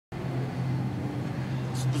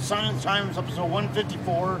the Sign of the Times, episode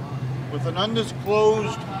 154, with an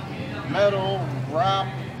undisclosed metal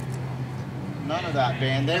rap. None of that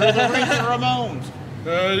band. They were the Razor Ramones.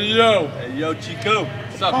 Yo. Hey, yo, Chico.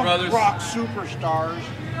 What's up, Punk brothers? rock superstars.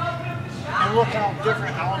 And look how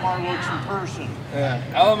different Alomar looks in person. Yeah.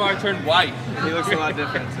 Alomar turned white. He looks a lot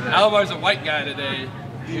different today. Alomar's a white guy today.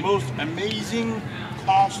 The most amazing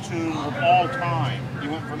costume of all time. He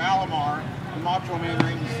went from Alomar to Macho Man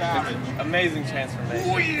Randy Savage. Amazing transformation.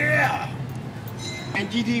 Oh yeah! And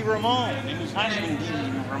Didi Ramone. And he's not even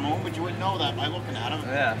Didi Ramone, but you wouldn't know that by looking at him.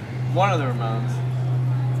 Yeah. One of the Ramones.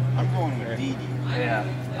 I'm going with Didi. Yeah.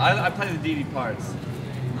 I play the Didi parts.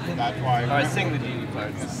 That's why I sing the Didi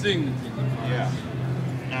parts. Sing the TV. Yeah.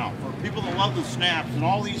 Now, for people that love the snaps, and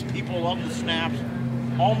all these people love the snaps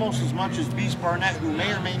almost as much as Beast Barnett, who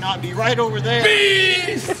may or may not be right over there.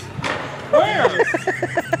 Beast! Where?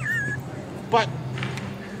 But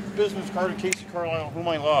business card of Casey Carlisle, whom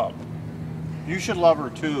I love. You should love her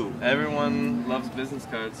too. Everyone loves business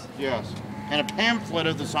cards. Yes. And a pamphlet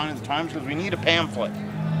of the Sign of the Times, because we need a pamphlet.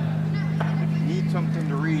 If you need something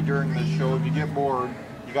to read during this show, if you get bored,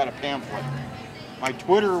 you got a pamphlet. My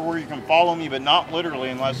Twitter, where you can follow me, but not literally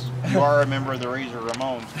unless you are a member of the Razor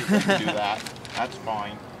Ramones. You can do that. That's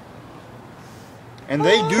fine. And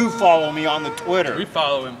they do follow me on the Twitter. We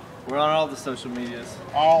follow him. We're on all the social medias.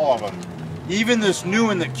 All of them. Even this new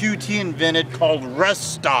one that QT invented called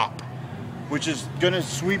Rest Stop, which is going to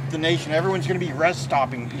sweep the nation. Everyone's going to be rest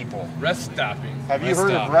stopping people. Rest stopping. Have you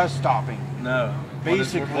heard of rest stopping? No.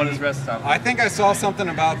 Basically, what is rest stop? I think I saw something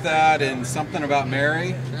about that and something about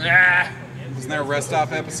Mary. Ah. Wasn't there a rest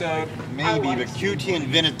stop episode? Maybe, but QT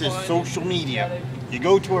invented this social media. You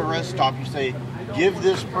go to a rest stop, you say, give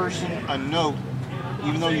this person a note,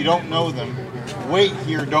 even though you don't know them. Wait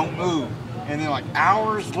here, don't move. And then like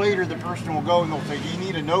hours later, the person will go and they'll say, do you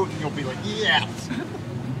need a note? And you'll be like, yes.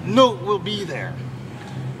 Note will be there.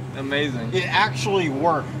 Amazing. It actually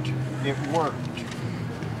worked. It worked.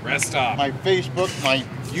 Rest stop. My Facebook, my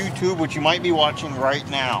YouTube, which you might be watching right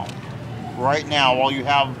now. Right now, while you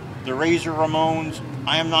have the Razor Ramones,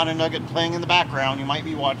 I Am Not a Nugget playing in the background, you might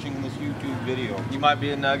be watching this YouTube video. You might be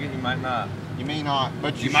a nugget, you might not. You may not,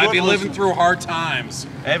 but You might be living through hard times.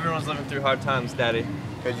 Everyone's living through hard times, Daddy.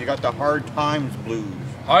 Because you got the hard times blues.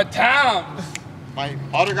 Hard times. My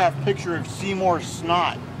autographed picture of Seymour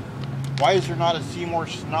Snot. Why is there not a Seymour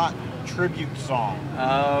Snot tribute song?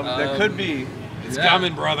 There could be. It's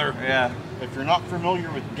coming, brother. Yeah. If you're not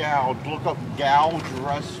familiar with Gouge, look up Gouge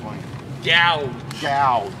Wrestling. Gouge.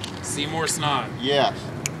 Gouge. Seymour Snot. Yes.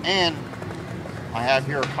 And I have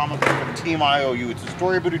here a comic book of Team IOU. It's a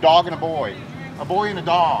story about a dog and a boy. A boy and a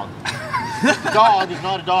dog. The dog is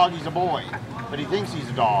not a dog, he's a boy. But he thinks he's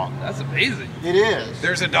a dog. That's amazing. It is.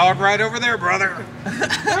 There's a dog right over there, brother.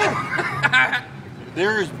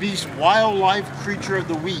 There is Beast Wildlife Creature of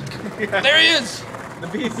the Week. There he is. The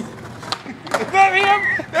beast. Is that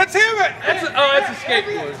him? That's him. That's a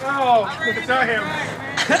skateboard. Oh, it's not him.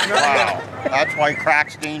 Wow. That's why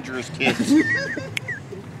crack's dangerous, kids.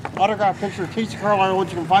 Autograph picture of Casey Carlisle, which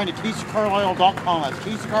you can find at CaseyCarlisle.com. That's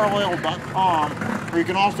CaseyCarlisle.com, where you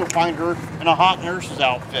can also find her in a hot nurse's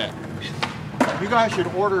outfit. You guys should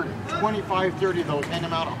order 25, 30 of those, hand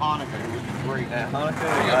them out at Hanukkah. It would be great. Yeah,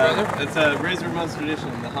 Hanukkah. Yeah, brother. It's a Razor Ramones tradition,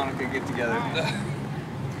 the Hanukkah get together.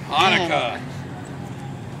 Hanukkah.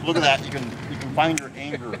 Look at that. You can find her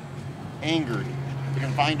angered. You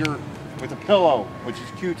can find her with a pillow, which is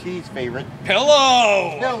QT's favorite.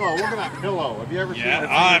 Pillow. Pillow. Look at that pillow. Have you ever seen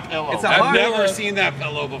Yeah, a pillow? it's a I've hard never pillow. seen that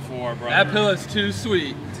pillow before, brother. That pillow's too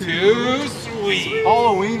sweet. Too sweet.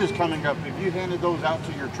 Halloween is coming up. If you handed those out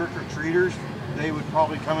to your trick-or-treaters, they would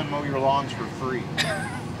probably come and mow your lawns for free.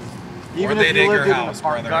 Or they'd egg your in house, an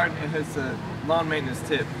apartment. brother. Garden, it's a lawn maintenance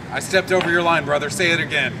tip. I stepped over your line, brother. Say it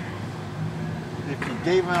again. If you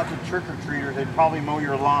gave them out to trick-or-treaters, they'd probably mow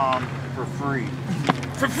your lawn for free.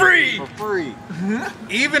 For free. For free.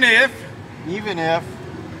 Even if. Even if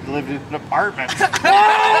you lived in an apartment.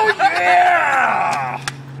 Oh yeah!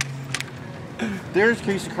 There's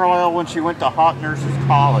Casey Carlisle when she went to Hot Nurses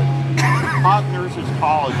College. Hot Nurses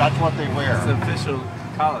College, that's what they wear. It's an official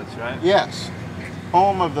college, right? Yes.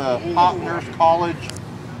 Home of the Hot Nurse College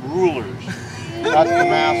Rulers. That's the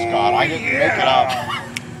mascot. I didn't make it up.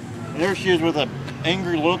 And there she is with an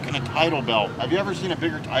angry look and a title belt. Have you ever seen a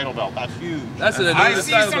bigger title belt? That's huge. That's an I enormous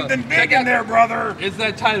see title something belt. big Check in out- there, brother. It's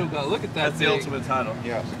that title belt. Look at that. That's the thing. ultimate title.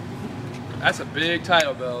 Yes. That's a big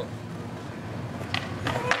title belt.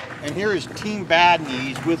 And here is Team Bad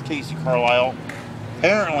Knees with Casey Carlisle.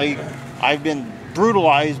 Apparently, I've been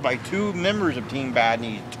brutalized by 2 members of Team Bad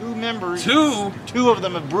Knees. 2 members. Two? 2 of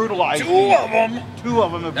them have brutalized me. 2 of them. 2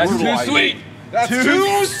 of them have That's too brutalized sweet. me. That's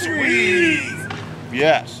too sweet.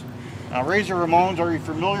 Yes. Now, Razor Ramones, are you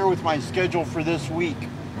familiar with my schedule for this week?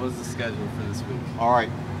 What's the schedule for this week? All right.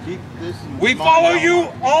 Keep this in We mind. follow you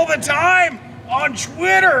all the time on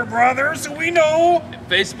Twitter, brother, so we know.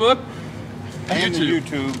 Facebook And the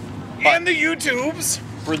YouTube. And the YouTubes.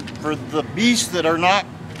 For the beasts that are not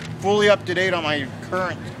fully up to date on my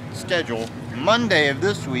current schedule, Monday of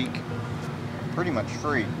this week, pretty much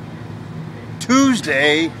free.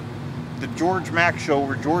 Tuesday, the George Mack Show,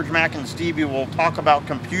 where George Mack and Stevie will talk about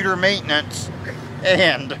computer maintenance,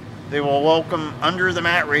 and they will welcome Under the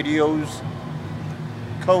Mat Radio's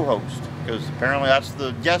co-host, because apparently that's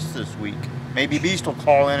the guest this week. Maybe Beast will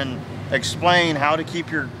call in and explain how to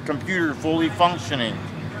keep your computer fully functioning.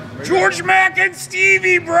 George Mack and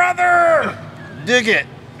Stevie, brother! Dig it.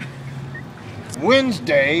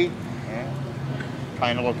 Wednesday,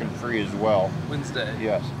 kind of looking free as well. Wednesday.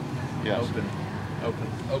 Yes. Yes.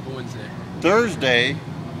 Open Wednesday. Thursday,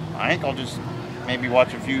 I think I'll just maybe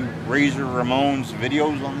watch a few Razor Ramones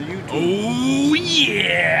videos on the YouTube. Oh,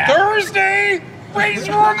 yeah! Thursday,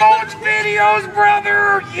 Razor Ramones videos,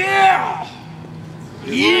 brother! Yeah!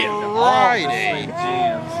 Friday.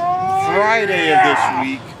 Friday of this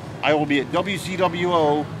week, I will be at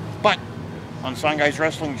WCWO, but on Sign Guys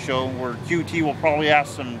Wrestling Show, where QT will probably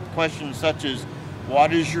ask some questions such as,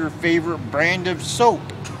 what is your favorite brand of soap?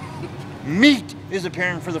 Meat is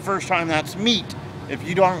appearing for the first time. That's Meat. If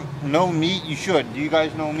you don't know Meat, you should. Do you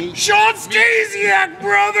guys know Meat? Sean Stasiak,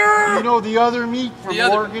 brother! You know the other Meat from The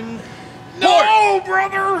other- Oregon? No,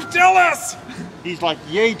 brother! Tell us! He's like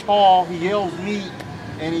yay tall, he yells Meat,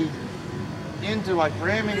 and he's into like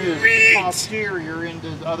ramming his Meat! posterior into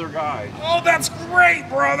other guys. Oh, that's great,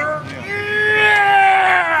 brother!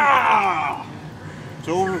 Yeah!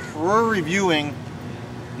 So we're reviewing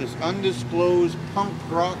this undisclosed punk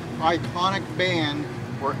rock iconic band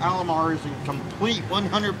where Alomar is in complete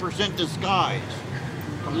 100% disguise.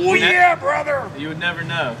 Oh, yeah, brother! You would never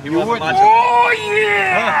know. He You wasn't wouldn't. watching. Oh,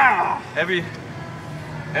 yeah!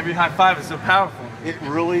 Every high five is so powerful. It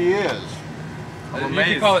really is. I'm You amazed.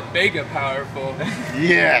 can call it mega powerful.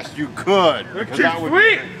 Yes, you could. because that would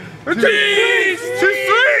be- Too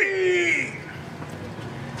sweet!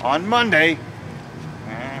 On Monday,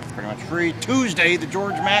 pretty much free. Tuesday, the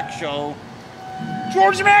George Mack Show.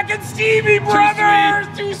 George Mack and Stevie, brother!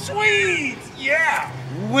 Too sweet! Yeah!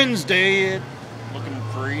 Wednesday, looking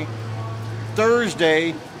free.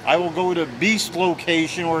 Thursday, I will go to Beast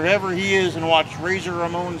location, wherever he is, and watch Razor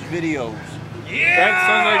Ramones videos. Yeah! That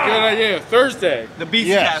sounds like a good idea. Thursday. The Beast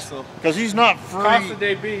Yes, Castle. because he's not free. Casa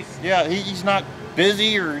de Beast. Yeah, he's not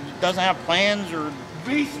busy or he doesn't have plans or.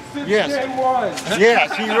 Beast since Yes. day one.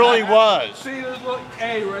 Yes, he really was. See, there's a little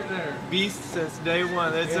A right there. Beast since day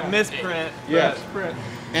one. It's a misprint. Yes. Print.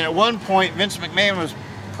 And at one point, Vince McMahon was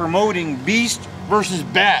promoting Beast versus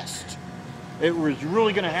Best. It was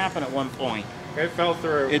really going to happen at one point. It fell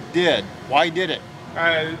through. It did. Why did it?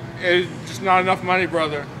 It's just not enough money,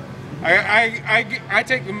 brother. I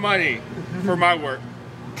take the money for my work.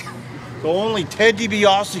 So only Ted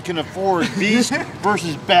DiBiase can afford Beast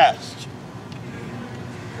versus Best.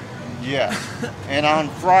 Yes. And on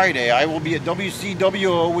Friday, I will be at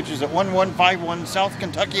WCWO, which is at 1151 South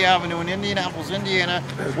Kentucky Avenue in Indianapolis, Indiana,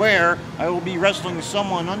 where I will be wrestling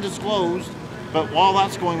someone undisclosed. But while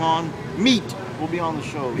that's going on, Meat will be on the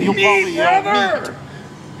show. He'll probably yell brother!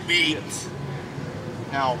 Meat.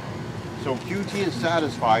 Now, so QT is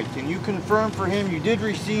satisfied. Can you confirm for him you did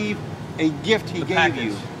receive a gift he gave package.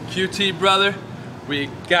 you? QT, brother, we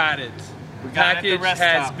got it. We got it at the Package rest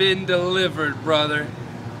has stop. been delivered, brother.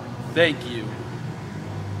 Thank you.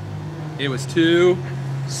 It was too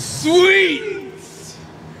sweet.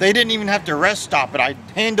 They didn't even have to rest stop it. I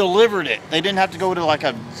hand delivered it. They didn't have to go to like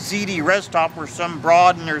a seedy rest stop where some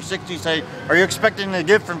broad in their 60s say, "Are you expecting a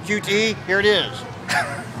gift from QT? Here it is."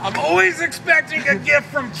 I'm always expecting a gift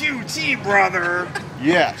from QT, brother!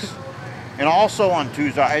 Yes. And also on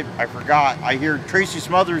Tuesday, I forgot, I hear Tracy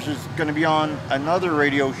Smothers is going to be on another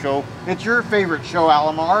radio show. It's your favorite show,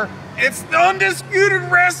 Alomar. It's the Undisputed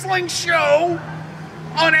Wrestling Show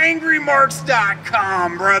on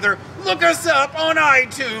angrymarks.com, brother. Look us up on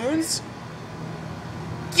iTunes.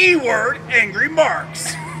 Keyword Angry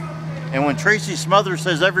Marks. And when Tracy Smothers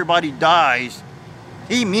says everybody dies,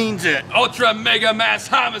 he means it. Ultra mega mass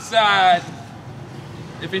homicide.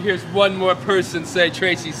 If he hears one more person say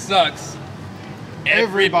Tracy sucks,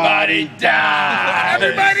 everybody dies.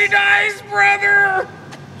 Everybody dies, brother.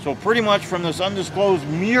 So pretty much from this undisclosed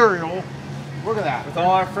mural, look at that. With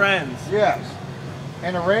all our friends. Yes.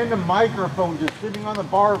 And a random microphone just sitting on the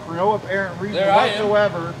bar for no apparent reason There I am.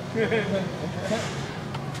 whatsoever.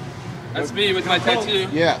 That's me with my tattoo.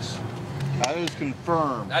 Yes. That is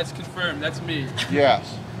confirmed. That's confirmed. That's me.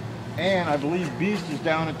 Yes. And I believe Beast is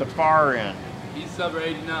down at the far end. He's sub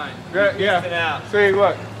 89. Yeah. See,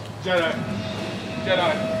 look. Jedi.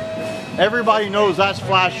 Everybody knows that's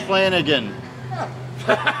Flash Flanagan.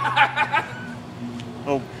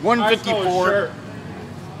 Oh, I stole his 154. shirt.